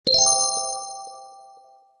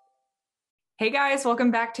Hey guys,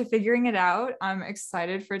 welcome back to Figuring It Out. I'm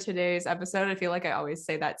excited for today's episode. I feel like I always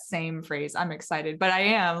say that same phrase. I'm excited, but I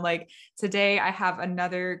am. Today I have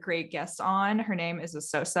another great guest on. Her name is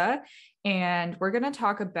Esosa, and we're going to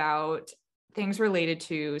talk about things related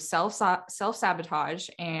to self-sabotage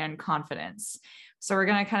and confidence. So we're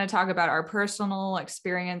going to kind of talk about our personal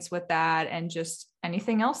experience with that and just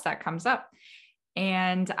anything else that comes up.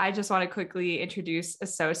 And I just want to quickly introduce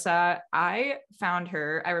Esosa. I found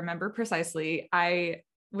her, I remember precisely. I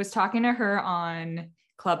was talking to her on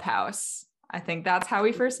Clubhouse. I think that's how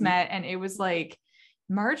we first met. And it was like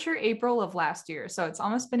March or April of last year. So it's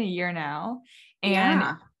almost been a year now. And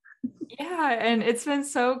Yeah. yeah, and it's been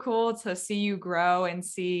so cool to see you grow and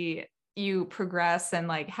see you progress, and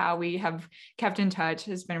like how we have kept in touch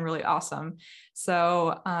has been really awesome.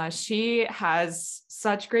 So she has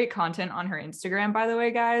such great content on her Instagram, by the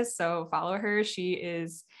way, guys. So follow her. She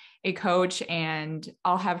is a coach, and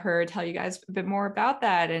I'll have her tell you guys a bit more about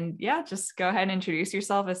that. And yeah, just go ahead and introduce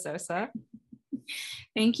yourself as Sosa.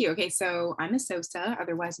 Thank you. Okay, so I'm Esosa,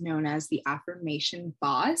 otherwise known as the Affirmation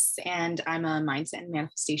Boss, and I'm a mindset and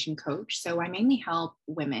manifestation coach. So I mainly help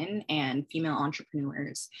women and female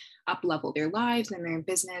entrepreneurs up level their lives and their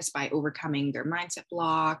business by overcoming their mindset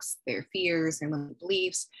blocks, their fears, their limiting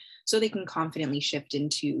beliefs, so they can confidently shift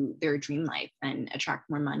into their dream life and attract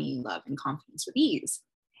more money, love, and confidence with ease.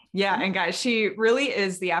 Yeah, and guys, she really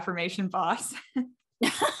is the affirmation boss.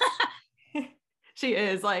 She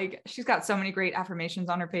is like, she's got so many great affirmations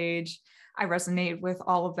on her page. I resonate with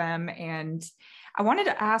all of them. And I wanted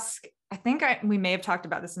to ask, we may have talked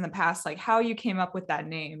about this in the past, like how you came up with that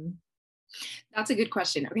name. That's a good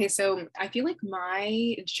question. Okay, so I feel like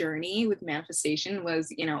my journey with manifestation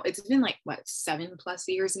was, it's been like what, 7+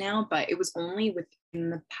 years now, but it was only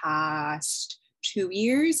within the past 2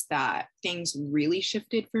 years that things really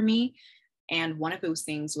shifted for me. And one of those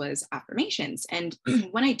things was affirmations. And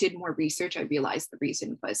when I did more research, I realized the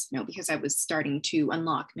reason was, because I was starting to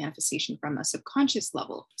unlock manifestation from a subconscious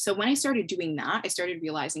level. So when I started doing that, I started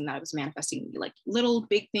realizing that I was manifesting like little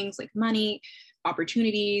big things like money,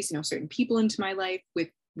 opportunities, certain people into my life with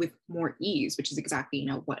more ease, which is exactly,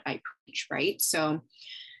 what I preach, right? So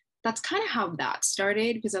that's kind of how that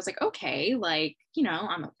started, because I was like, okay, like,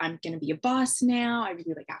 I'm going to be a boss now. I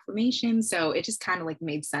really like affirmation. So it just kind of like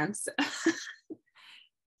made sense.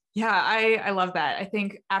 Yeah, I love that. I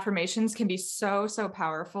think affirmations can be so, so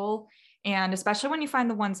powerful. And especially when you find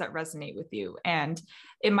the ones that resonate with you. And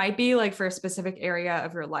it might be like for a specific area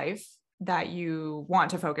of your life that you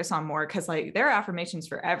want to focus on more, because like there are affirmations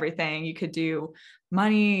for everything. You could do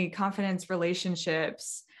money, confidence,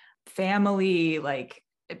 relationships, family, like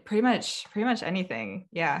pretty much anything.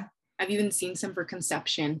 Yeah. I've even seen some for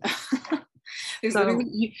conception. There's literally,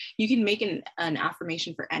 So you can make an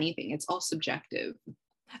affirmation for anything. It's all subjective.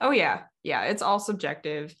 oh, yeah. Yeah. It's all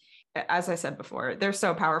subjective. As I said before, they're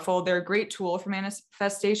so powerful. They're a great tool for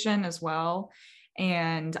manifestation as well.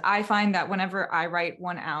 And I find that whenever I write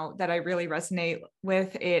one out that I really resonate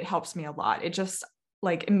with, it helps me a lot. It just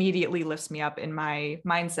like immediately lifts me up in my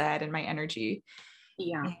mindset and my energy.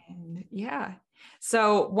 Yeah. And yeah.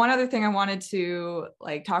 So one other thing I wanted to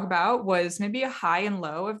like talk about was maybe a high and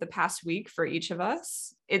low of the past week for each of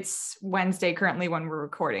us. It's Wednesday currently when we're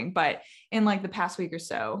recording, but in like the past week or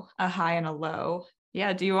so, a high and a low.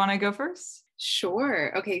 Yeah. Do you want to go first?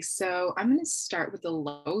 Sure. Okay, so I'm going to start with a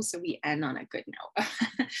low so we end on a good note.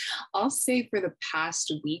 I'll say for the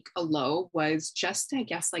past week, a low was just, I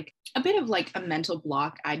guess, like a bit of like a mental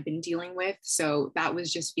block I'd been dealing with. So that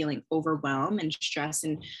was just feeling overwhelmed and stress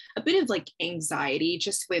and a bit of like anxiety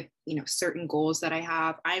just with, certain goals that I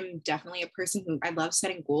have. I'm definitely a person who I love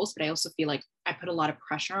setting goals, but I also feel like I put a lot of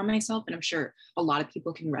pressure on myself. And I'm sure a lot of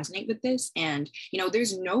people can resonate with this. And,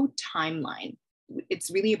 there's no timeline.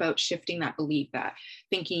 It's really about shifting that belief that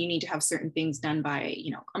thinking you need to have certain things done by,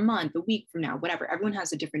 a month, a week from now, whatever. Everyone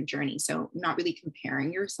has a different journey. So not really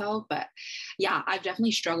comparing yourself. But yeah, I've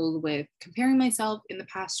definitely struggled with comparing myself in the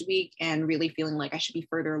past week and really feeling like I should be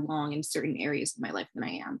further along in certain areas of my life than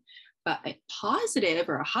I am. But a positive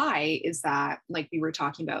or a high is that, like we were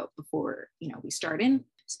talking about before, we started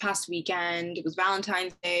this past weekend, it was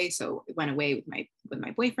Valentine's Day. So I went away with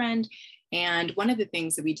my boyfriend. And one of the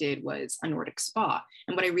things that we did was a Nordic spa.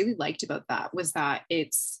 And what I really liked about that was that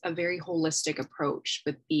it's a very holistic approach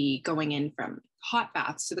with the going in from hot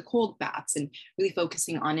baths to the cold baths and really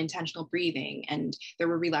focusing on intentional breathing. And there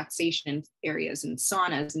were relaxation areas and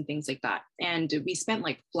saunas and things like that. And we spent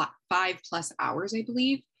like 5+ hours, I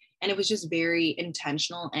believe. And it was just very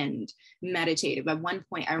intentional and meditative. At one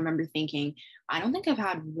point, I remember thinking, I don't think I've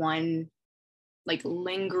had one like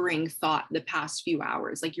lingering thought the past few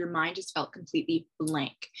hours. Like your mind just felt completely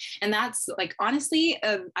blank. And that's like, honestly,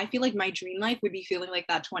 I feel like my dream life would be feeling like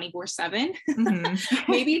that 24/7.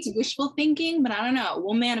 Mm-hmm. Maybe it's wishful thinking, but I don't know.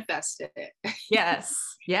 We'll manifest it.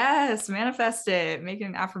 Yes, manifest it, make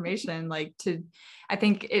an affirmation. I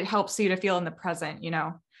think it helps you to feel in the present,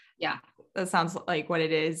 Yeah. that sounds like what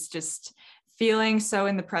it is, just feeling so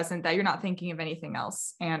in the present that you're not thinking of anything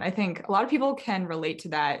else. And I think a lot of people can relate to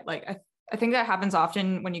that. I think that happens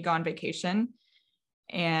often when you go on vacation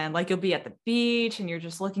and like you'll be at the beach and you're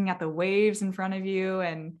just looking at the waves in front of you.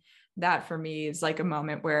 And that for me is like a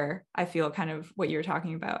moment where I feel kind of what you're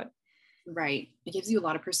talking about. Right. It gives you a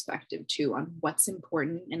lot of perspective too on what's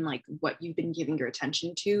important and like what you've been giving your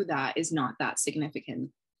attention to that is not that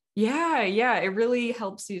significant. Yeah, it really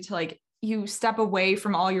helps you to like you step away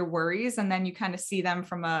from all your worries and then you kind of see them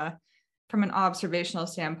from an observational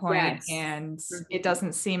standpoint, Yes. and it Mhm.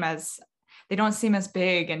 doesn't seem as they don't seem as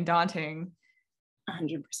big and daunting.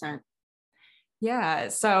 100%. Yeah,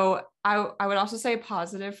 so I would also say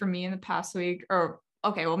positive for me in the past week, or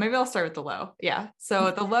okay, well maybe I'll start with the low. Yeah,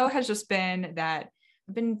 so the low has just been that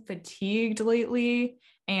I've been fatigued lately,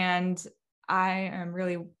 and I am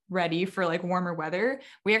really ready for like warmer weather.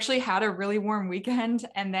 We actually had a really warm weekend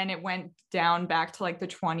and then it went down back to like the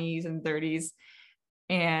 20s and 30s.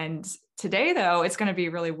 And today though, it's going to be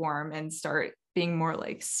really warm and start being more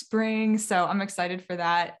like spring. So I'm excited for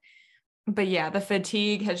that. But yeah, the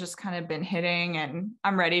fatigue has just kind of been hitting and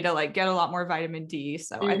I'm ready to like get a lot more vitamin D.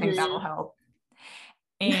 So I think that'll Mhm. help.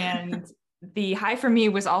 And the high for me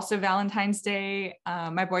was also Valentine's Day.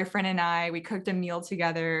 My boyfriend and we cooked a meal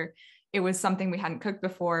together. It was something we hadn't cooked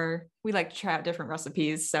before. We like to try out different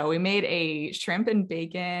recipes. So we made a shrimp and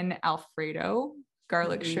bacon Alfredo,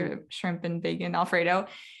 garlic Mhm. shrimp and bacon Alfredo.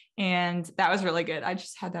 And that was really good. I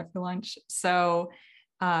just had that for lunch. So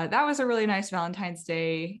that was a really nice Valentine's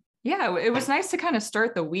Day. Yeah, it was nice to kind of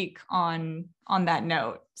start the week on that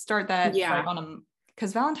note. Start that like Yeah. on a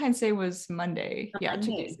because Valentine's Day was Monday. On Yeah,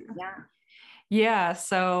 2 days Monday. ago. Yeah. Yeah,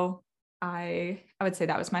 so I would say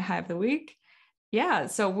that was my high of the week. Yeah,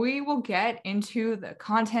 so we will get into the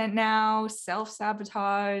content now,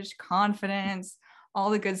 self-sabotage, confidence, all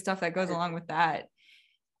the good stuff that goes along with that. Mhm.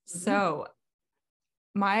 So,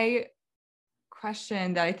 my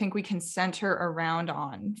question that I think we can center around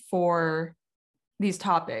on for these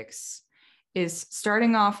topics is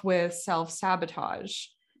starting off with self-sabotage.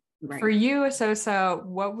 For Right. you, Esosa,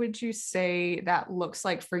 what would you say that looks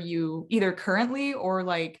like for you, either currently or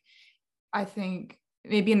like, I think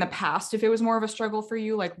maybe in the past, if it was more of a struggle for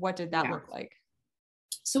you, like what did that Yeah. look like?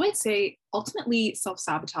 So I'd say ultimately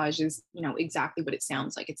self-sabotage is, exactly what it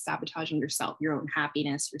sounds like. It's sabotaging yourself, your own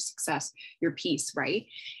happiness, your success, your peace, right?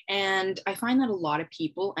 And I find that a lot of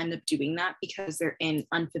people end up doing that because they're in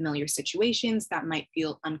unfamiliar situations that might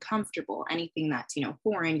feel uncomfortable. Anything that's,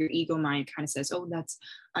 foreign, your ego mind kind of says, oh, that's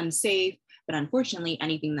unsafe. But unfortunately,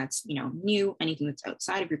 anything that's, new, anything that's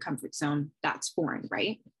outside of your comfort zone, that's foreign,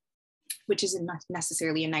 right? Which isn't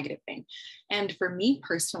necessarily a negative thing. And for me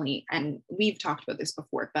personally, and we've talked about this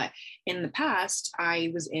before, but in the past,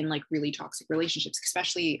 I was in like really toxic relationships,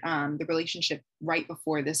 especially the relationship right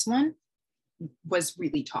before this one was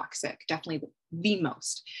really toxic, definitely the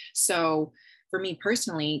most. So for me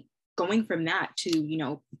personally, going from that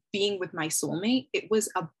to, being with my soulmate, it was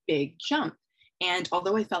a big jump. And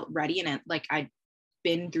although I felt ready and like I'd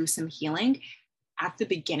been through some healing, at the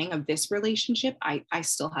beginning of this relationship, I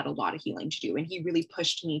still had a lot of healing to do. And he really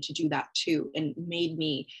pushed me to do that too and made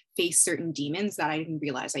me face certain demons that I didn't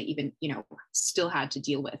realize I even, still had to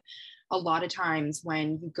deal with. A lot of times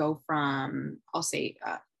when you go from, I'll say,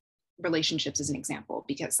 relationships as an example,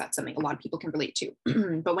 because that's something a lot of people can relate to.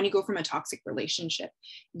 But when you go from a toxic relationship,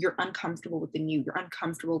 you're uncomfortable with the new, you're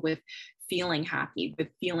uncomfortable with feeling happy, with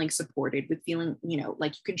feeling supported, with feeling,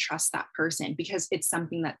 like you can trust that person because it's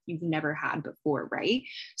something that you've never had before, right?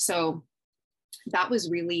 So that was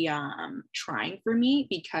really trying for me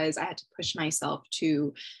because I had to push myself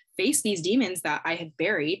to face these demons that I had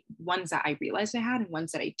buried, ones that I realized I had and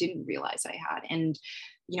ones that I didn't realize I had. And,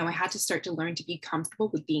 I had to start to learn to be comfortable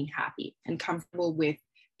with being happy and comfortable with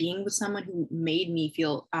being with someone who made me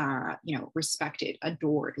feel, respected,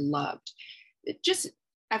 adored, loved. It just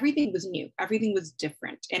everything was new, everything was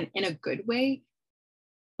different and in a good way.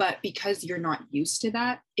 But because you're not used to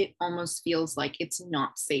that, it almost feels like it's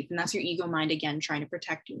not safe. And that's your ego mind again trying to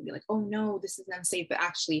protect you and be like, oh no, this is unsafe. But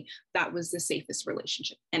actually, that was the safest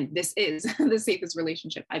relationship. And this is the safest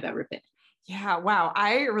relationship I've ever been. Yeah, wow.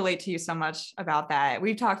 I relate to you so much about that.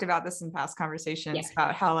 We've talked about this in past Yeah. conversations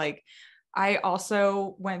about how like I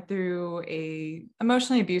also went through a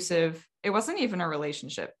emotionally abusive, it wasn't even a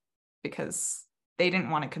relationship because they didn't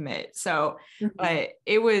want to commit. So, Mhm. but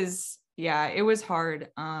it was hard.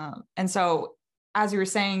 And so as you were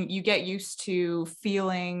saying, you get used to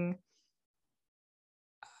feeling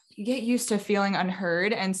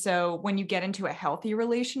unheard. And so when you get into a healthy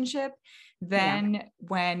relationship, Yeah. then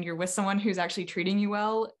when you're with someone who's actually treating you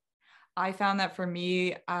well, I found that for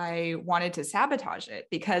me, I wanted to sabotage it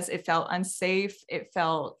because it felt unsafe, it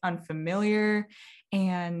felt unfamiliar.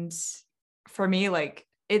 And for me, like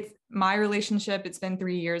it's my relationship, it's been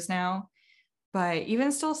 3 years now, but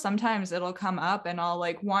even still, sometimes it'll come up and I'll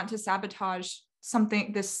like want to sabotage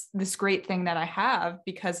something, this great thing that I have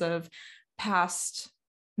because of past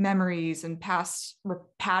memories and past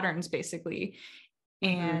patterns, basically. Mhm.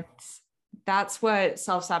 And that's what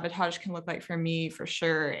self-sabotage can look like for me, for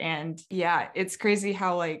sure. And yeah, it's crazy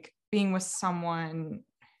how like being with someone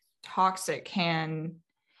toxic can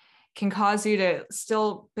cause you to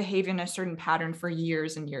still behave in a certain pattern for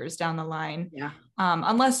years and years down the line, Yeah.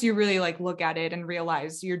 unless you really like look at it and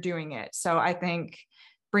realize you're doing it. So I think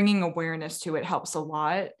bringing awareness to it helps a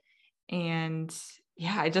lot. And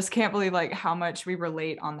yeah, I just can't believe like how much we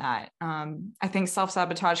relate on that. I think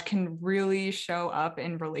self-sabotage can really show up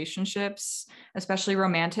in relationships, especially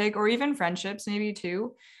romantic or even friendships, maybe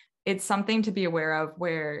too. It's something to be aware of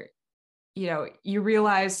where, you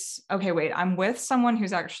realize, okay, wait, I'm with someone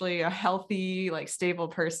who's actually a healthy, like stable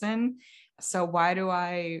person. So why do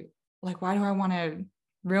I want to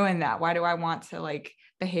ruin that? Why do I want to like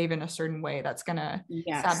behave in a certain way that's going to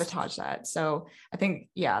Yes. sabotage that? So I think,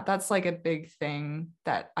 yeah, that's like a big thing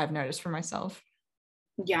that I've noticed for myself.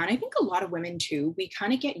 Yeah. And I think a lot of women too, we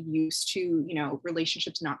kind of get used to,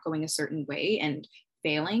 relationships not going a certain way and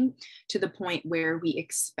failing to the point where we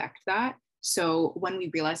expect that. So when we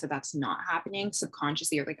realize that that's not happening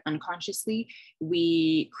subconsciously or like unconsciously,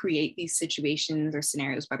 we create these situations or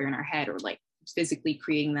scenarios, whether in our head or like physically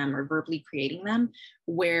creating them or verbally creating them,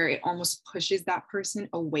 where it almost pushes that person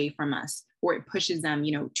away from us or it pushes them,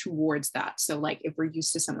 towards that. So like if we're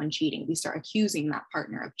used to someone cheating, we start accusing that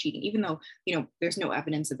partner of cheating, even though, there's no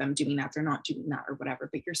evidence of them doing that, they're not doing that or whatever,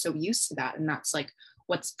 but you're so used to that. And that's like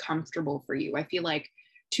what's comfortable for you. I feel like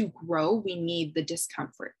to grow, we need the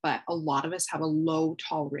discomfort, but a lot of us have a low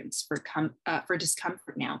tolerance for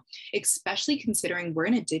discomfort now, especially considering we're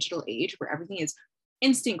in a digital age where everything is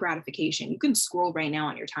instant gratification. You can scroll right now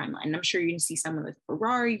on your timeline, and I'm sure you're going to see someone with a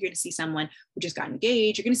Ferrari, you're going to see someone who just got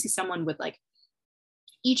engaged, you're going to see someone with like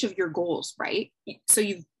each of your goals, right? So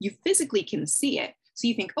you physically can see it. So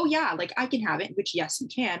you think, oh yeah, like I can have it, which yes, you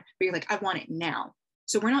can, but you're like, I want it now.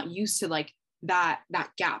 So we're not used to like that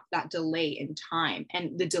gap, that delay in time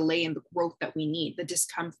and the delay in the growth that we need, the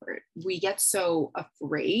discomfort. We get so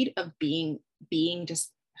afraid of being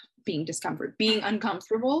discomfort, being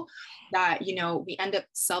uncomfortable, that we end up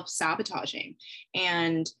self-sabotaging.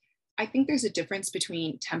 And I think there's a difference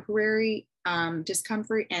between temporary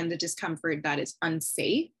discomfort and the discomfort that is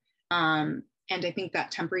unsafe. And I think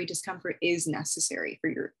that temporary discomfort is necessary for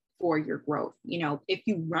your growth. If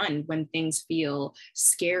you run when things feel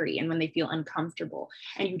scary and when they feel uncomfortable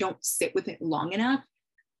and you don't sit with it long enough,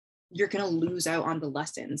 you're going to lose out on the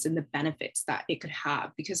lessons and the benefits that it could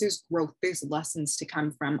have, because there's growth, there's lessons to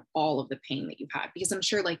come from all of the pain that you've had. Because I'm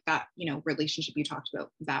sure like that, relationship you talked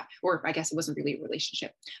about, that, or I guess it wasn't really a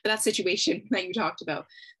relationship, but that situation that you talked about,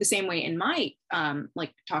 the same way in my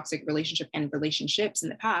like toxic relationship and relationships in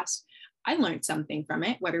the past, I learned something from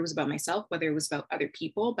it, whether it was about myself, whether it was about other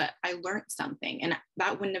people, but I learned something. And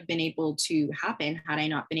that wouldn't have been able to happen had I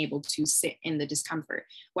not been able to sit in the discomfort,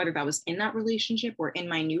 whether that was in that relationship or in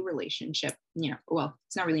my new relationship. Well,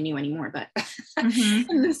 it's not really new anymore, but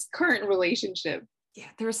Mm-hmm. in this current relationship. Yeah,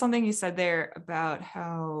 there was something you said there about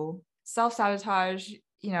how self-sabotage,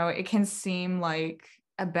 it can seem like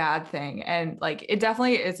a bad thing. And like it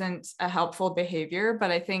definitely isn't a helpful behavior,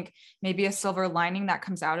 but I think maybe a silver lining that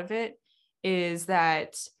comes out of it is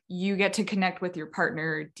that you get to connect with your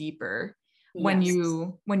partner deeper when Yes.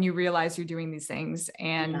 you realize you're doing these things.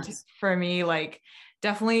 And Yes. for me, like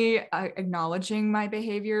definitely acknowledging my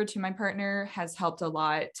behavior to my partner has helped a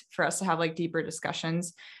lot for us to have like deeper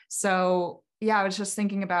discussions. So yeah, I was just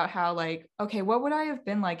thinking about how like, okay, what would I have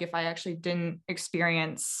been like if I actually didn't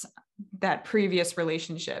experience that previous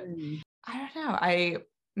relationship? Mm. I don't know.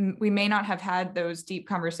 We may not have had those deep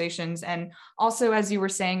conversations. And also, as you were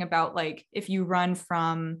saying about like, if you run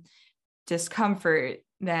from discomfort,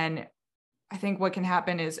 then I think what can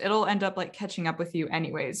happen is it'll end up like catching up with you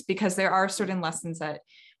anyways, because there are certain lessons that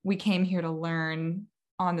we came here to learn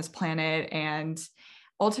on this planet, and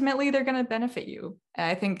ultimately they're going to benefit you. And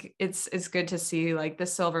I think it's good to see like the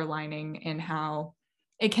silver lining in how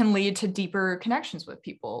it can lead to deeper connections with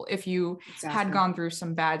people if you had Exactly. gone through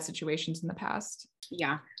some bad situations in the past.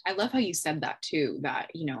 Yeah. I love how you said that too,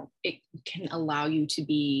 that, it can allow you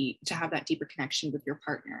to have that deeper connection with your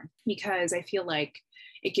partner, because I feel like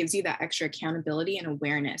it gives you that extra accountability and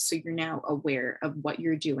awareness. So you're now aware of what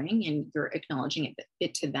you're doing and you're acknowledging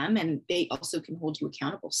it to them, and they also can hold you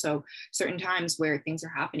accountable. So certain times where things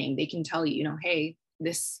are happening, they can tell you, hey,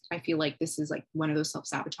 I feel like this is like one of those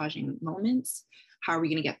self-sabotaging moments. How are we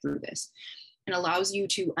going to get through this? And allows you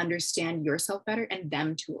to understand yourself better and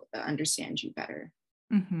them to understand you better.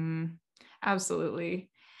 Mm-hmm. Absolutely.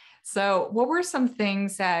 So, what were some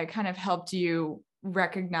things that kind of helped you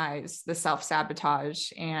recognize the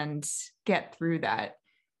self-sabotage and get through that?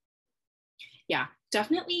 Yeah,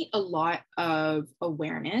 definitely a lot of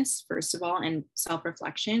awareness, first of all, and self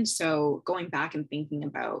reflection. So, going back and thinking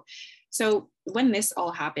about, so when this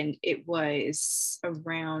all happened, it was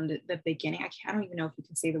around the beginning. I don't even know if you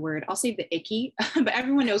can say the word. I'll say the icky, but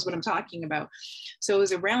everyone knows what I'm talking about. So, it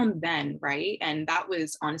was around then, right? And that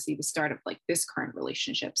was honestly the start of like this current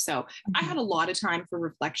relationship. So, I Mm-hmm. had a lot of time for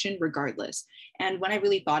reflection regardless. And when I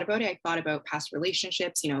really thought about it, I thought about past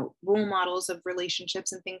relationships, role models of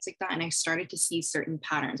relationships and things like that. And I started to see certain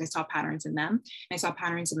patterns. I saw patterns in them, and I saw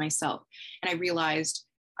patterns in myself. And I realized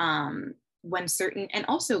when certain, and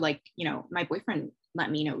also like, my boyfriend let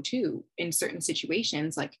me know too, in certain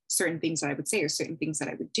situations, like certain things that I would say or certain things that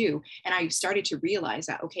I would do. And I started to realize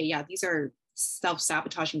that, okay, yeah, these are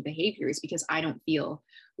self-sabotaging behaviors because I don't feel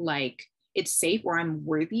like it's safe or I'm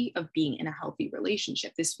worthy of being in a healthy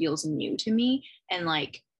relationship. This feels new to me. And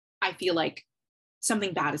like, I feel like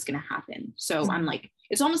something bad is going to happen. So I'm like,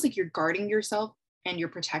 it's almost like you're guarding yourself and you're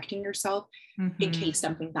protecting yourself in Mm-hmm. case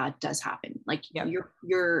something bad does happen. Like Yep.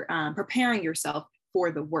 you're preparing yourself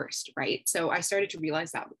for the worst, right? So I started to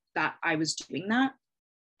realize that I was doing that.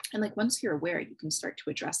 And like once you're aware, you can start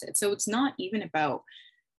to address it. So it's not even about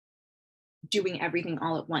doing everything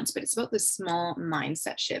all at once, but it's about the small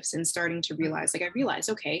mindset shifts and starting to realize, like I realized,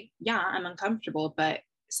 okay, yeah, I'm uncomfortable, but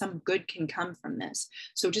some good can come from this.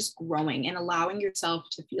 So just growing and allowing yourself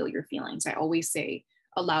to feel your feelings. I always say,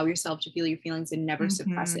 allow yourself to feel your feelings and never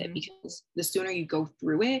suppress it, Mm-hmm. because the sooner you go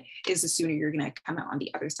through it is the sooner you're going to come out on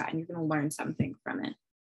the other side and you're going to learn something from it.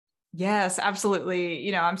 Yes,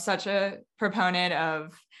 absolutely. I'm such a proponent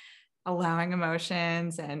of allowing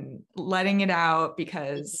emotions and letting it out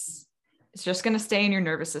because it's just going to stay in your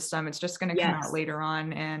nervous system. It's just going to come out Yes, later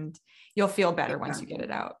on and you'll feel better once you get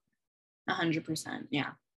exactly. it out. 100%. Yeah.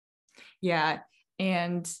 Yeah.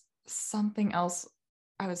 And something else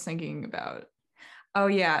I was thinking about. Oh,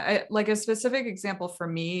 yeah. Like a specific example for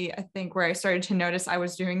me, I think where I started to notice I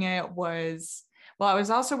was doing it was, well, I was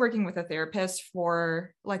also working with a therapist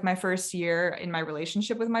for like my first year in my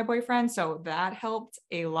relationship with my boyfriend. So that helped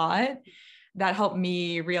a lot. That helped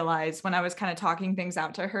me realize when I was kind of talking things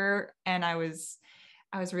out to her and I was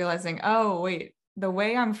realizing, oh, wait, the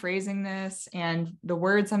way I'm phrasing this and the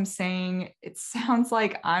words I'm saying, it sounds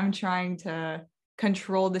like I'm trying to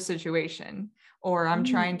control the situation or I'm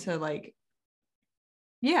trying Mm. to like,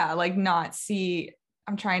 yeah, like not see,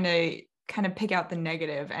 I'm trying to kind of pick out the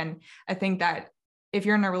negative. And I think that if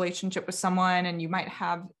you're in a relationship with someone and you might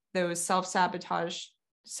have those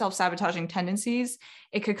self-sabotaging tendencies,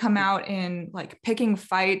 it could come out in like picking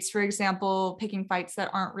fights, for example, picking fights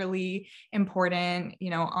that aren't really important,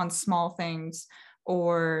 on small things.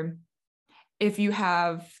 Or if you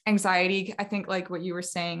have anxiety, I think like what you were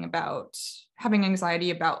saying about having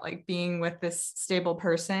anxiety about like being with this stable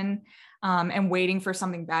person, and waiting for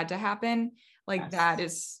something bad to happen, like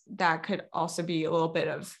Yes. that could also be a little bit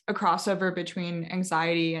of a crossover between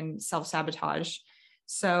anxiety and self-sabotage.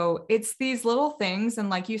 So it's these little things.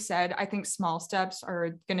 And like you said, I think small steps are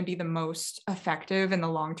going to be the most effective in the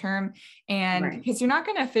long term. And Right. because you're not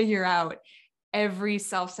going to figure out every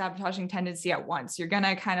self-sabotaging tendency at once. You're going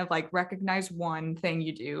to kind of like recognize one thing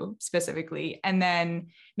you do specifically. And then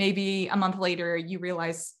maybe a month later, you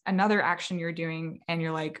realize another action you're doing and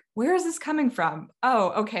you're like, where is this coming from?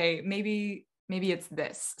 Oh, okay. Maybe it's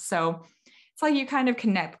this. So it's like you kind of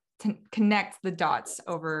connect the dots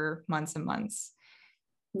over months and months.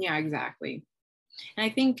 Yeah, exactly. And I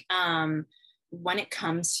think when it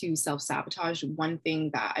comes to self sabotage, one thing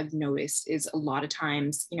that I've noticed is a lot of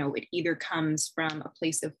times, it either comes from a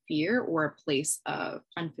place of fear or a place of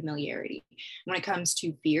unfamiliarity. When it comes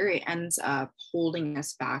to fear, it ends up holding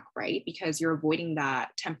us back, right? Because you're avoiding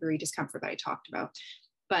that temporary discomfort that I talked about.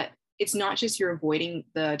 But it's not just you're avoiding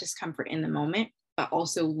the discomfort in the moment, but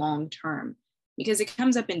also long term, because it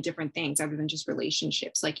comes up in different things other than just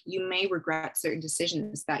relationships. Like you may regret certain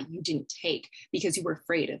decisions that you didn't take because you were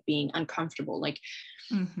afraid of being uncomfortable. Like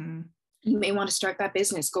Mm-hmm. You may want to start that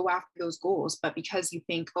business, go after those goals. But because you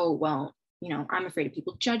think, oh, well, I'm afraid of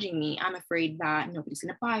people judging me. I'm afraid that nobody's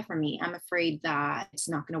going to buy from me. I'm afraid that it's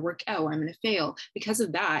not going to work out. I'm going to fail. Because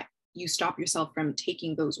of that, you stop yourself from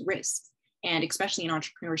taking those risks. And especially in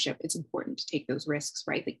entrepreneurship, it's important to take those risks,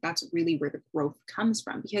 right? Like that's really where the growth comes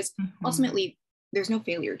from, because ultimately there's no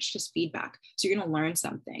failure. It's just feedback. So you're going to learn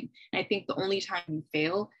something. And I think the only time you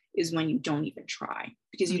fail is when you don't even try,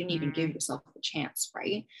 because you didn't even give yourself a chance,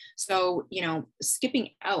 right? So, skipping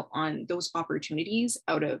out on those opportunities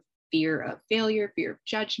out of fear of failure, fear of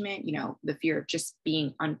judgment, the fear of just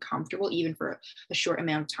being uncomfortable, even for a short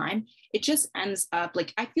amount of time, it just ends up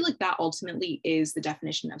like, I feel like that ultimately is the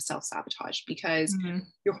definition of self-sabotage, because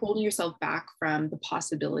you're holding yourself back from the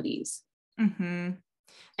possibilities. And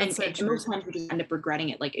So most times you just end up regretting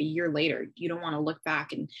it like a year later. You don't want to look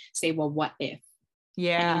back and say, well, what if?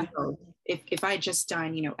 Yeah. And if I had just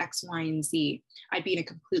done, X, Y, and Z, I'd be in a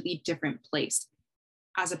completely different place,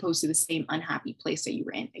 as opposed to the same unhappy place that you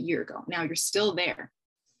were in a year ago. Now you're still there.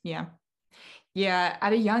 Yeah. Yeah.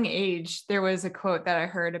 At a young age, there was a quote that I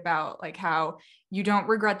heard about like how you don't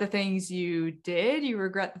regret the things you did, you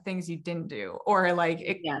regret the things you didn't do. Or like,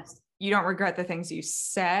 Yes. You don't regret the things you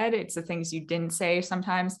said, it's the things you didn't say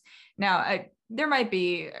sometimes. Now, there might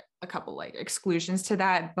be a couple like exclusions to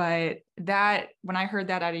that, but that when I heard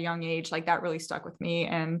that at a young age, like that really stuck with me.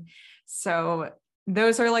 And so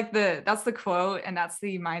those are like that's the quote, and that's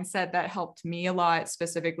the mindset that helped me a lot,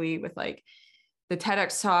 specifically with like the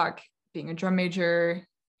TEDx talk, being a drum major,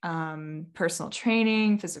 personal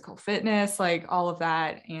training, physical fitness, like all of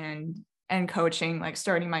that, and coaching, like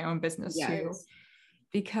starting my own business too.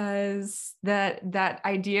 Because that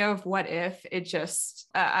idea of what if, it just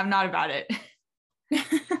I'm not about it.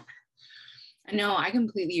 No, I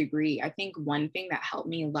completely agree. I think one thing that helped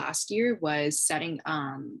me last year was setting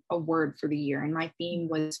a word for the year, and my theme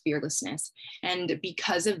was fearlessness. And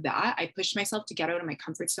because of that, I pushed myself to get out of my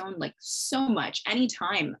comfort zone like so much.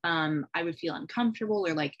 Anytime I would feel uncomfortable,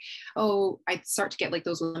 or like, oh, I'd start to get like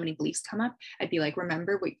those limiting beliefs come up, I'd be like,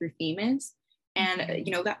 remember what your theme is. And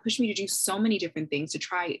that pushed me to do so many different things, to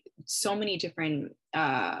try so many different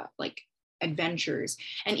like adventures,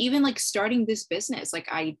 and even like starting this business. Like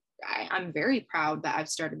I'm very proud that I've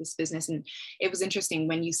started this business. And it was interesting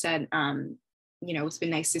when you said, it's been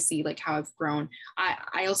nice to see like how I've grown.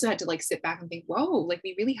 I also had to like sit back and think, whoa, like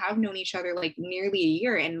we really have known each other like nearly a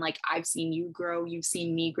year. And like, I've seen you grow, you've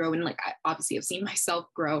seen me grow. And like, I obviously have seen myself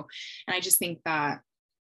grow. And I just think that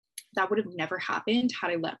would have never happened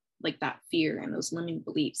had I let like that fear and those limiting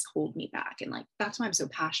beliefs hold me back. And like, that's why I'm so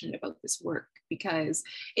passionate about this work, because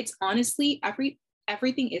it's honestly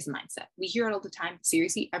everything is mindset. We hear it all the time.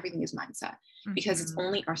 Seriously, everything is mindset, because it's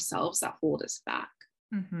only ourselves that hold us back.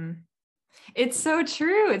 It's so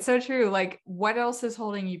true. It's so true. Like, what else is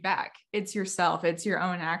holding you back? It's yourself. It's your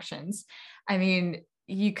own actions. I mean,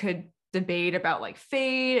 you could debate about like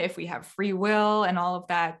fate, if we have free will and all of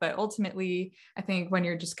that. But ultimately, I think when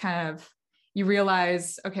you're just kind of, you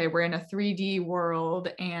realize, okay, we're in a 3D world,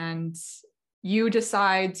 and you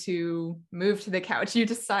decide to move to the couch, you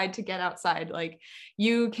decide to get outside, like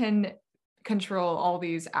you can control all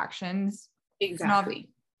these actions. Exactly.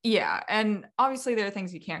 Yeah. And obviously there are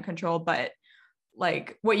things you can't control, but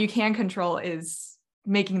like what you can control is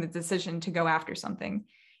making the decision to go after something.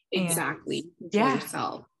 Exactly. Control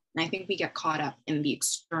yourself. And I think we get caught up in the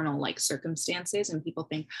external like circumstances, and people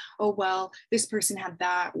think, oh, well, this person had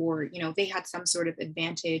that, or, they had some sort of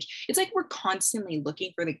advantage. It's like we're constantly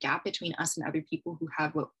looking for the gap between us and other people who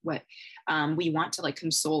have what we want to like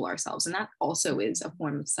console ourselves. And that also is a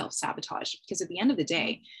form of self-sabotage, because at the end of the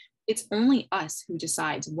day, it's only us who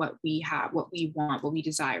decides what we have, what we want, what we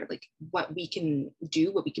desire, like what we can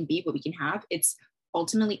do, what we can be, what we can have. It's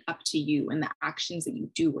ultimately up to you and the actions that you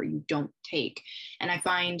do or you don't take. And I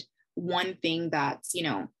find one thing that's,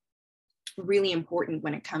 really important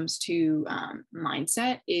when it comes to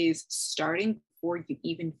mindset is starting before you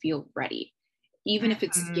even feel ready. Even if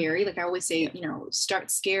it's scary, like I always say, start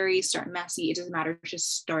scary, start messy. It doesn't matter.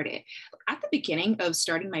 Just start it. At the beginning of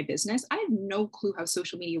starting my business, I had no clue how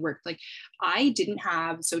social media worked. Like I didn't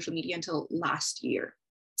have social media until last year.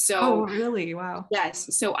 So, oh, really? Wow.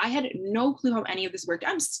 Yes. So I had no clue how any of this worked.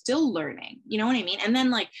 I'm still learning, you know what I mean? And then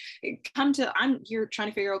like I'm here trying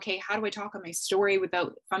to figure, okay, how do I talk on my story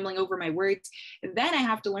without fumbling over my words? And then I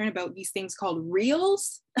have to learn about these things called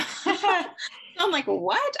reels. I'm like,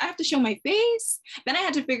 what? I have to show my face. Then I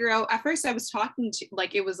had to figure out, at first I was talking to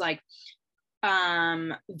like, it was like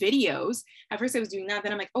videos. At first I was doing that.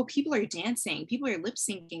 Then I'm like, oh, people are dancing. People are lip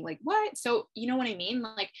syncing. Like what? So you know what I mean?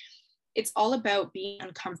 Like, it's all about being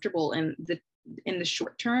uncomfortable and the in the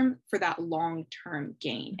short term for that long-term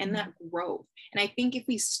gain and that growth. And I think if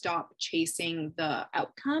we stop chasing the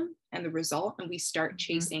outcome and the result and we start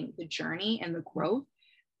chasing the journey and the growth,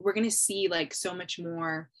 we're going to see like so much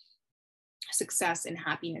more success and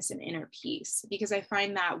happiness and inner peace. Because I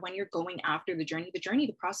find that when you're going after the journey,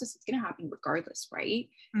 the process is going to happen regardless, right?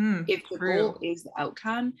 If the goal is the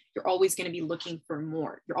outcome, you're always going to be looking for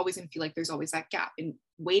more. You're always going to feel like there's always that gap, and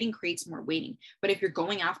waiting creates more waiting. But if you're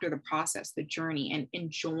going after the process, the journey, and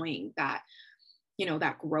enjoying that, you know,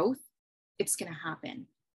 that growth, it's going to happen.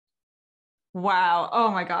 Wow.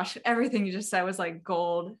 Oh my gosh. Everything you just said was like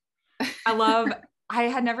gold. I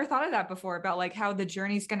had never thought of that before, about like how the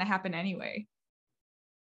journey's going to happen anyway.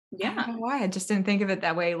 Yeah. I don't know why. I just didn't think of it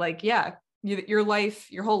that way. Like, yeah, your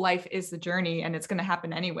whole life is the journey, and it's going to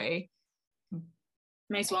happen anyway.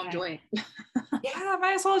 Might as well enjoy it. Yeah,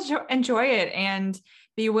 might as well enjoy it and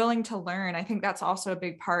be willing to learn. I think that's also a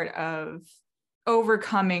big part of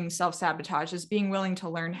overcoming self-sabotage, is being willing to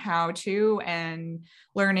learn how to, and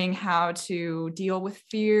learning how to deal with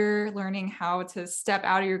fear, learning how to step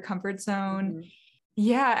out of your comfort zone.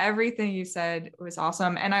 Yeah, everything you said was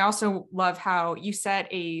awesome. And I also love how you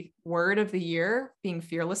set a word of the year being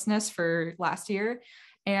fearlessness for last year.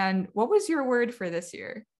 And what was your word for this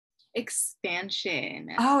year? Expansion.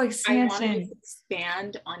 Oh, I want to expansion.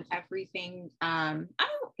 expand on everything.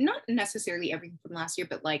 Not necessarily everything from last year,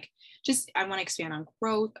 but like just I want to expand on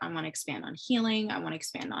growth. I want to expand on healing. I want to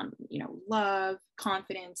expand on, you know, love,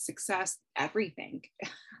 confidence, success, everything.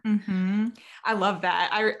 I love that.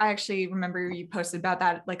 I actually remember you posted about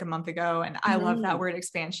that like a month ago, and I love that word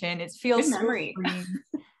expansion. It feels Good so memory. freeing.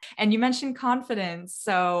 And you mentioned confidence.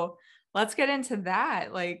 So let's get into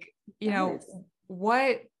that. Like, you know,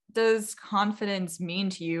 what does confidence mean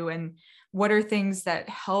to you, and what are things that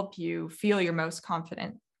help you feel your most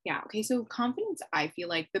confident? Yeah. Okay. So confidence, I feel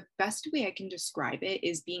like the best way I can describe it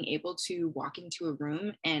is being able to walk into a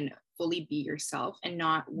room and fully be yourself and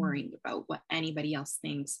not worrying about what anybody else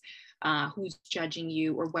thinks, who's judging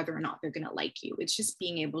you, or whether or not they're going to like you. It's just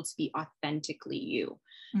being able to be authentically you.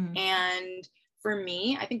 And for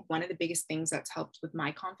me, I think one of the biggest things that's helped with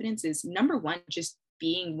my confidence is, number one, just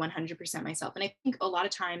being 100% myself. And I think a lot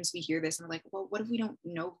of times we hear this and we're like, well, what if we don't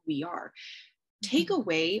know who we are? Take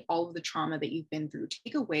away all of the trauma that you've been through,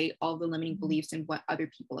 take away all the limiting beliefs and what other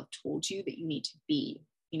people have told you that you need to be,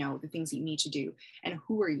 you know, the things that you need to do. And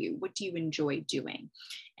who are you? What do you enjoy doing?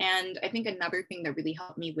 And I think another thing that really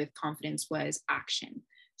helped me with confidence was action.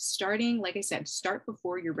 Starting, like I said, start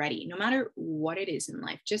before you're ready. No matter what it is in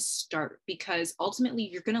life, just start, because ultimately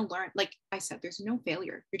you're going to learn. Like I said, there's no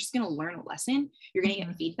failure. You're just going to learn a lesson. You're going to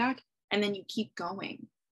get feedback, and then you keep going.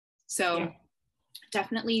 So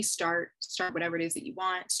definitely start whatever it is that you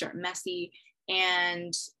want. Start messy,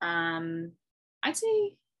 and I'd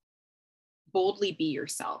say boldly be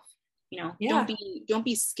yourself. You know, don't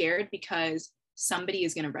be scared, because somebody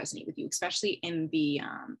is going to resonate with you, especially in the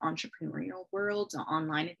entrepreneurial world,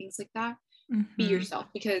 online and things like that. Be yourself,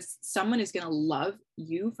 because someone is going to love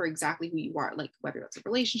you for exactly who you are. Like whether that's a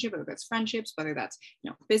relationship, whether that's friendships, whether that's, you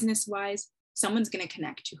know, business wise, someone's going to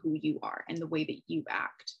connect to who you are and the way that you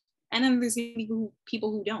act. And then there's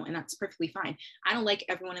people who don't, and that's perfectly fine. I don't like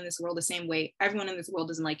everyone in this world the same way everyone in this world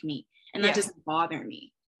doesn't like me. And that doesn't bother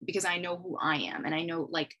me, because I know who I am, and I know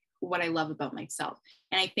like what I love about myself.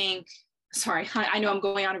 And I think, sorry, I know I'm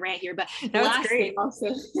going on a rant here, but the last thing also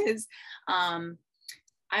is,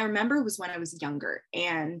 I remember it was when I was younger,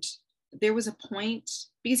 and there was a point,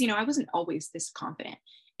 because, you know, I wasn't always this confident,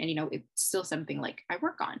 and, you know, it's still something like I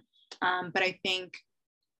work on. But I think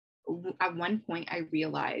at one point I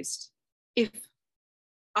realized, if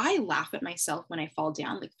I laugh at myself when I fall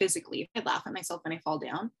down, like physically, if I laugh at myself when I fall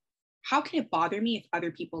down, how can it bother me if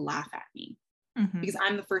other people laugh at me? Because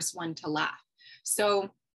I'm the first one to laugh.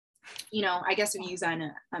 So, you know, I guess if you use that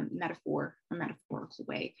in a metaphorical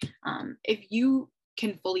way, if you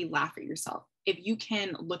can fully laugh at yourself, if you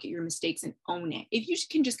can look at your mistakes and own it, if you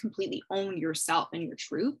can just completely own yourself and your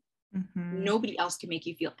truth, nobody else can make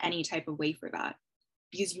you feel any type of way for that,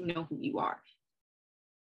 because you know who you are.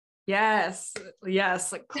 Yes.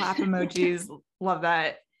 Like clap emojis. Love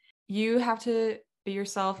that. You have to be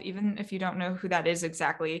yourself, even if you don't know who that is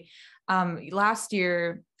exactly. Last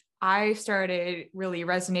year, I started really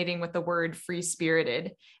resonating with the word free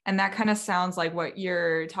spirited. And that kind of sounds like what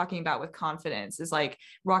you're talking about with confidence, is like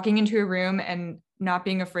walking into a room and not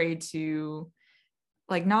being afraid to,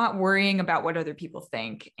 like, not worrying about what other people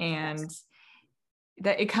think. And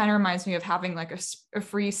that it kind of reminds me of having like a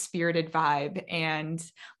free spirited vibe, and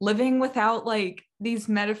living without like these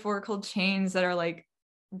metaphorical chains that are like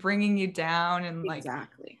bringing you down, and like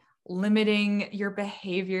limiting your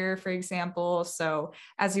behavior, for example. So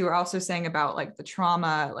as you were also saying about like the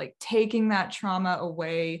trauma, like taking that trauma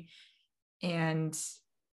away. And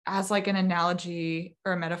as like an analogy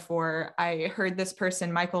or a metaphor, I heard this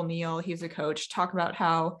person, Michael Neal, he's a coach, talk about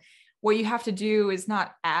how what you have to do is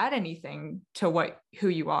not add anything to who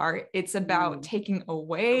you are. It's about taking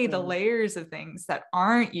away the layers of things that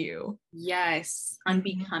aren't you. Yes.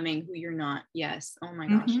 Unbecoming who you're not. Yes. Oh my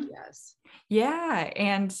gosh. Mm-hmm. Yes. Yeah.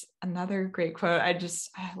 And another great quote, I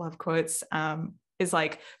love quotes, is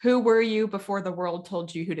like, who were you before the world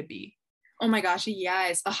told you who to be? Oh my gosh,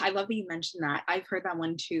 yes. I love that you mentioned that. I've heard that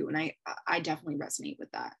one too, and I definitely resonate with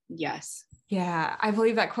that. Yes. Yeah, I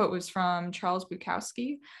believe that quote was from Charles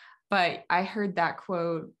Bukowski, but I heard that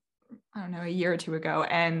quote, I don't know, a year or two ago,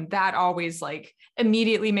 and that always like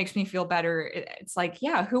immediately makes me feel better. It's like,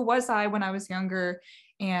 yeah, who was I when I was younger?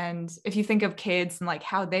 And if you think of kids and like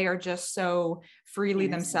how they are just so freely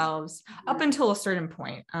Innocent. themselves up until a certain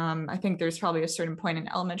point. I think there's probably a certain point in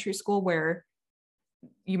elementary school where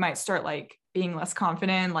you might start like being less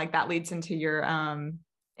confident, like that leads into your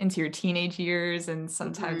teenage years. And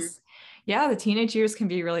sometimes yeah, the teenage years can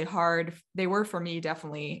be really hard. They were for me,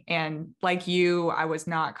 definitely. And like you, I was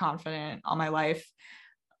not confident all my life.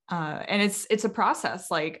 And it's a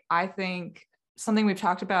process. Like I think something we've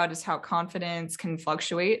talked about is how confidence can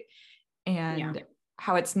fluctuate, and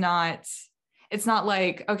how it's not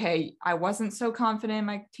like, okay, I wasn't so confident in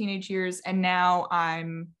my teenage years and now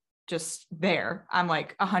I'm just there. I'm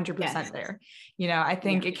like 100% there. I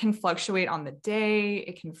think it can fluctuate on the day.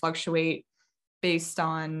 It can fluctuate based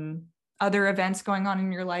on other events going on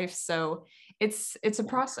in your life. So it's a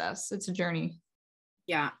process. It's a journey.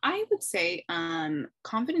 Yeah, I would say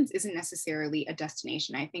confidence isn't necessarily a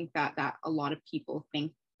destination. I think that a lot of people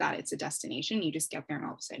think that it's a destination. You just get there and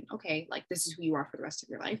all of a sudden, okay, like this is who you are for the rest of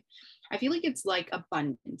your life. I feel like it's like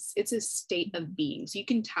abundance. It's a state of being. So you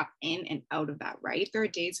can tap in and out of that, right? There are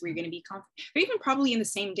days where you're going to be confident, or even probably in the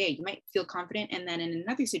same day, you might feel confident. And then in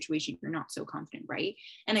another situation, you're not so confident, right?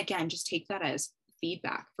 And again, just take that as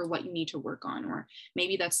feedback for what you need to work on, or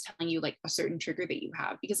maybe that's telling you like a certain trigger that you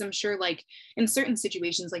have, because I'm sure like in certain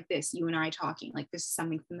situations like this, you and I talking, like this is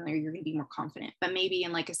something familiar, you're going to be more confident. But maybe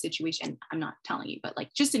in like a situation, I'm not telling you, but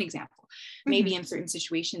like just an example, maybe in certain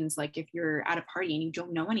situations, like if you're at a party and you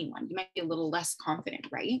don't know anyone, you might be a little less confident,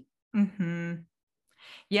 right?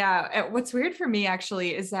 Yeah. What's weird for me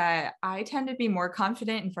actually is that I tend to be more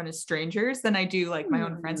confident in front of strangers than I do like my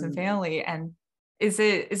own friends and family. And is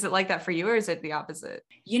it like that for you, or is it the opposite?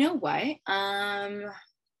 You know what?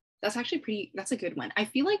 That's actually that's a good one. I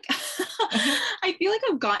feel like I feel like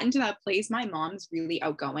I've gotten to that place. My mom's really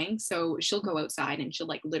outgoing, so she'll go outside and she'll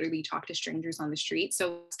like literally talk to strangers on the street.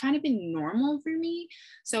 So it's kind of been normal for me.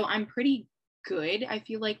 So I'm pretty good, I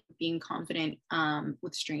feel like, being confident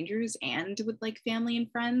with strangers and with like family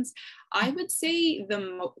and friends. I would say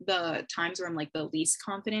the times where I'm like the least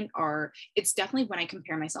confident are, it's definitely when I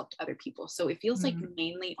compare myself to other people. So it feels like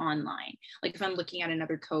mainly online. Like if I'm looking at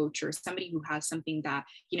another coach or somebody who has something that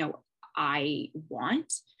I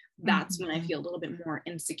want, that's when I feel a little bit more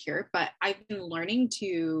insecure. But I've been learning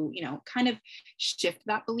to, kind of shift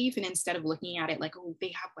that belief. And instead of looking at it like, oh,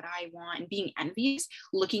 they have what I want and being envious,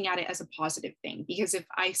 looking at it as a positive thing. Because if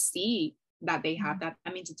I see that they have that,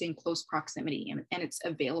 that means it's in close proximity and it's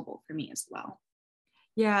available for me as well.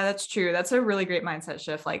 Yeah, that's true. That's a really great mindset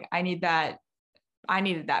shift. Like I needed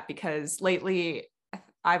that because lately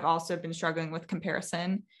I've also been struggling with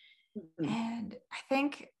comparison. And I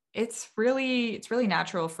think it's really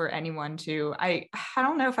natural for anyone to, I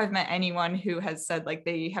don't know if I've met anyone who has said like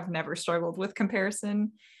they have never struggled with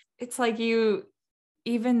comparison. It's like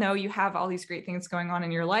even though you have all these great things going on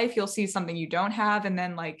in your life, you'll see something you don't have, and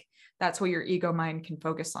then like that's what your ego mind can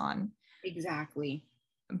focus on. Exactly.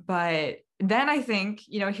 But then I think,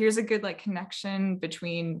 here's a good like connection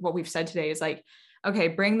between what we've said today is like, okay,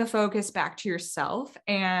 bring the focus back to yourself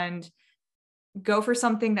and go for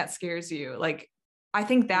something that scares you. Like, I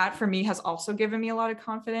think that for me has also given me a lot of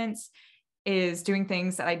confidence, is doing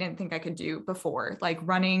things that I didn't think I could do before, like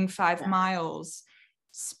running 5 miles,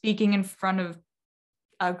 speaking in front of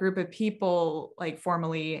a group of people, like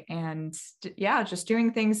formally, and yeah, just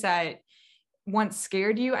doing things that once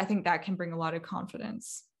scared you. I think that can bring a lot of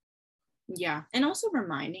confidence. Yeah. And also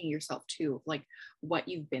reminding yourself too, like what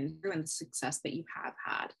you've been through and the success that you have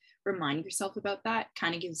had. Remind yourself about that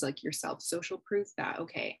kind of gives like yourself social proof that,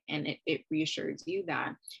 okay, and it reassures you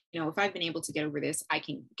that, if I've been able to get over this, I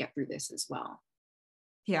can get through this as well.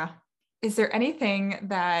 Yeah. Is there anything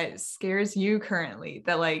that scares you currently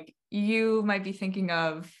that like you might be thinking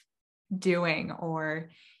of doing, or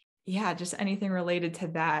yeah, just anything related to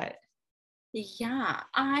that? Yeah,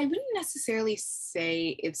 I wouldn't necessarily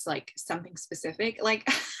say it's like something specific. Like,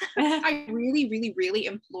 I really, really, really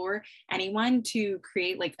implore anyone to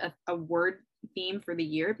create like a word theme for the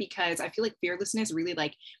year, because I feel like fearlessness really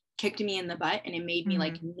like kicked me in the butt, and it made me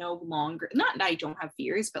like Mm, no longer, not that I don't have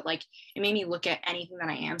fears, but like it made me look at anything that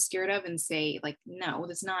I am scared of and say, like, no,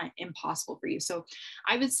 that's not impossible for you. So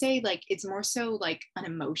I would say like it's more so like an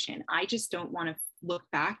emotion. I just don't want to look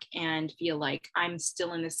back and feel like I'm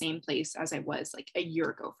still in the same place as I was like a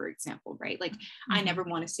year ago, for example, right? Like I never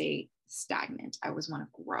mhm, want to stay stagnant. I always want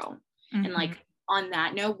to grow. And mhm. like on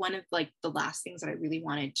that note, one of like the last things that I really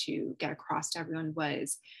wanted to get across to everyone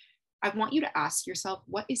was I want you to ask yourself,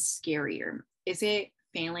 what is scarier? Is it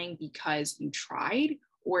failing because you tried,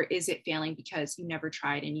 or is it failing because you never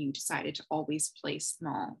tried and you decided to always play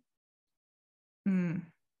small? Mm.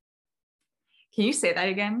 Can you say that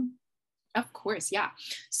again? Of course, yeah.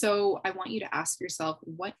 So I want you to ask yourself,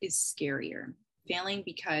 what is scarier? Failing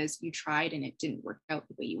because you tried and it didn't work out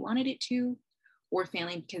the way you wanted it to, or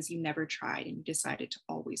failing because you never tried and you decided to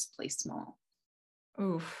always play small?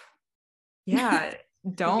 Oof. Yeah.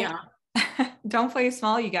 Don't Yeah, don't play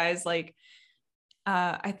small, you guys. Like,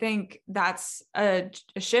 I think that's a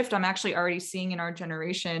shift I'm actually already seeing in our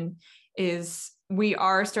generation is we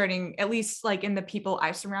are starting, at least like in the people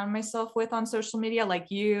I surround myself with on social media, like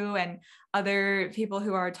you and other people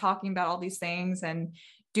who are talking about all these things and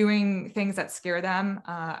doing things that scare them.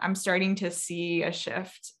 I'm starting to see a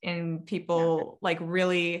shift in yeah, people like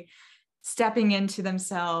really stepping into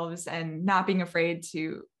themselves and not being afraid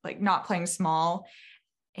to like not playing small.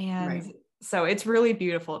 And right. so it's really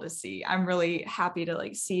beautiful to see. I'm really happy to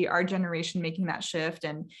like see our generation making that shift.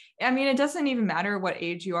 And I mean, it doesn't even matter what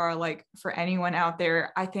age you are, like for anyone out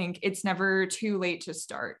there, I think it's never too late to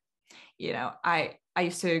start. I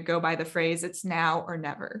used to go by the phrase, it's now or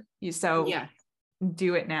never. So Yeah,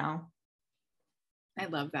 do it now. I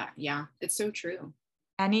love that. Yeah, it's so true.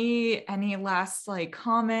 Any last like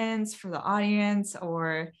comments for the audience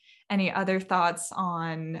or any other thoughts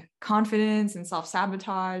on confidence and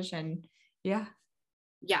self-sabotage? And yeah.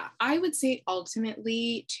 Yeah, I would say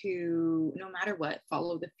ultimately to no matter what,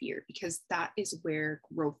 follow the fear, because that is where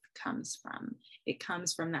growth comes from. It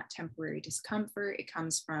comes from that temporary discomfort. It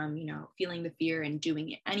comes from, feeling the fear and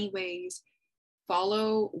doing it anyways.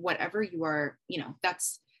 Follow whatever you are,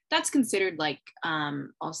 that's considered like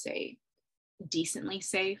I'll say decently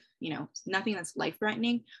safe, nothing that's life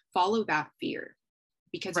threatening. Follow that fear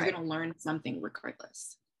because you're Right. going to learn something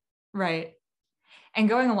regardless. Right. And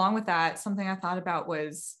going along with that, something I thought about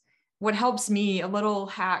was what helps me, a little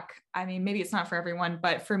hack. I mean, maybe it's not for everyone,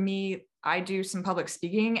 but for me, I do some public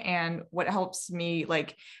speaking, and what helps me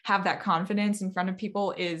like have that confidence in front of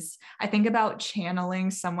people is I think about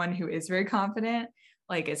channeling someone who is very confident,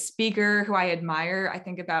 like a speaker who I admire. I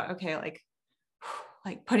think about, okay, like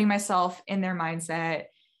putting myself in their mindset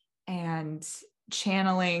and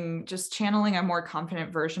channeling a more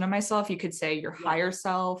confident version of myself. You could say your Yeah. higher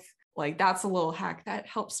self. Like that's a little hack that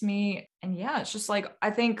helps me. And yeah, it's just like I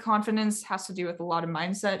think confidence has to do with a lot of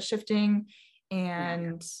mindset shifting Yeah.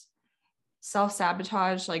 and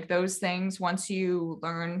self-sabotage, like those things. Once you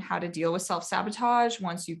learn how to deal with self-sabotage,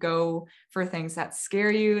 once you go for things that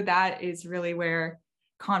scare you, that is really where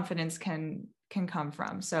confidence can come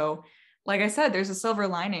from. So like I said, there's a silver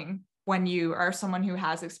lining when you are someone who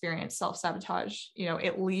has experienced self-sabotage.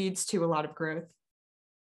 It leads to a lot of growth.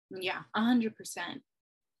 Yeah, 100%.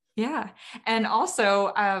 Yeah. And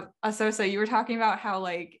also, Asosa, you were talking about how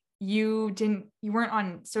like you weren't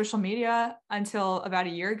on social media until about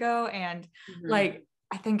a year ago. And Mhm. like,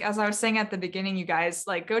 I think as I was saying at the beginning, you guys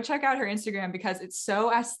like go check out her Instagram because it's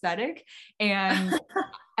so aesthetic and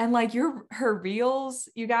like her reels,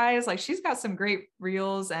 you guys, like she's got some great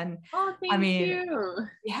reels. And Oh, I thank mean, you.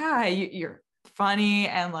 yeah, you're funny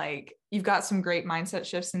and like you've got some great mindset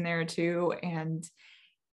shifts in there too. And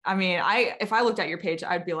I mean, if I looked at your page,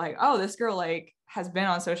 I'd be like, oh, this girl like has been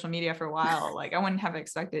on social media for a while. Like I wouldn't have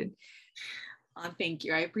expected. Oh, thank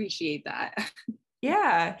you. I appreciate that.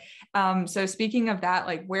 Yeah. So speaking of that,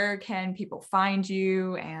 like where can people find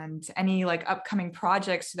you and any like upcoming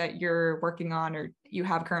projects that you're working on or you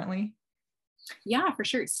have currently? Yeah, for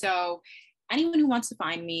sure. So, anyone who wants to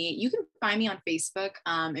find me, you can find me on Facebook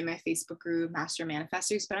in my Facebook group, Master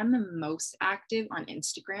Manifestors, but I'm the most active on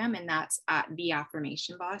Instagram, and that's at the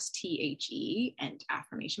Affirmation Boss, THE, and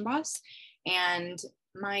Affirmation Boss. And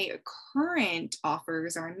my current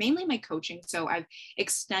offers are mainly my coaching. So I've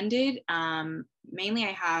extended, mainly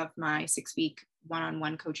I have my 6 week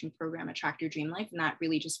one-on-one coaching program, Attract Your Dream Life. And that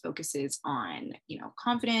really just focuses on,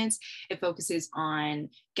 confidence. It focuses on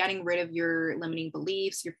getting rid of your limiting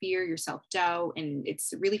beliefs, your fear, your self-doubt. And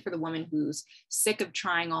it's really for the woman who's sick of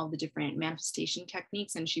trying all the different manifestation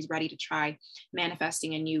techniques and she's ready to try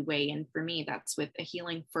manifesting a new way. And for me, that's with a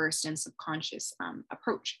healing first and subconscious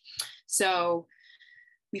approach. So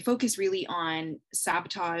we focus really on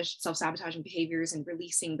self-sabotaging behaviors and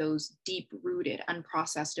releasing those deep-rooted,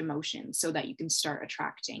 unprocessed emotions so that you can start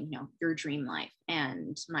attracting, your dream life.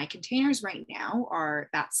 And my containers right now are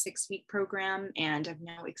that 6-week program, and I've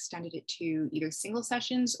now extended it to either single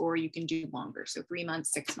sessions or you can do longer. So 3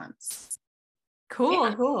 months, 6 months.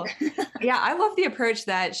 Cool. Yeah, I love the approach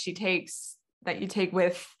that you take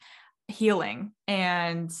with healing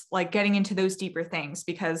and like getting into those deeper things,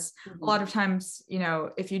 because a lot of times,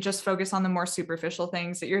 if you just focus on the more superficial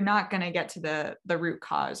things, that you're not going to get to the root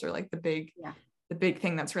cause or like the big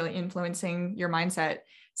thing that's really influencing your mindset.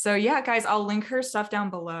 So yeah, guys, I'll link her stuff down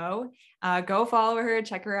below. Go follow her,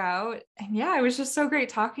 check her out. And yeah, it was just so great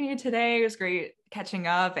talking to you today. It was great catching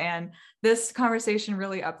up, and this conversation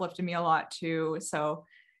really uplifted me a lot too. So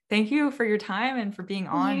thank you for your time and for being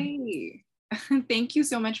on. Yay. Thank you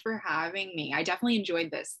so much for having me. I definitely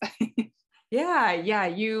enjoyed this. Yeah.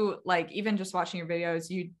 You, like, even just watching your videos,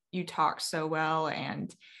 you talk so well,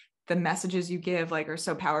 and the messages you give are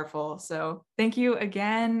so powerful. So thank you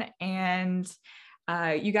again. And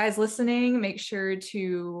you guys listening, make sure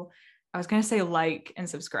to, I was going to say like and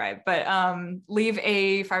subscribe, but leave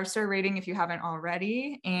a 5-star rating if you haven't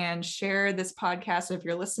already, and share this podcast if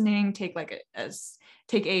you're listening. Take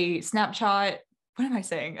a snapshot. What am I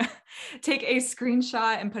saying? Take a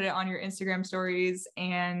screenshot and put it on your Instagram stories.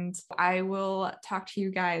 And I will talk to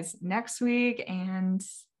you guys next week. And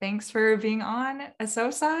thanks for being on,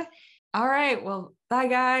 Esosa. All right. Well, bye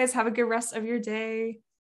guys. Have a good rest of your day.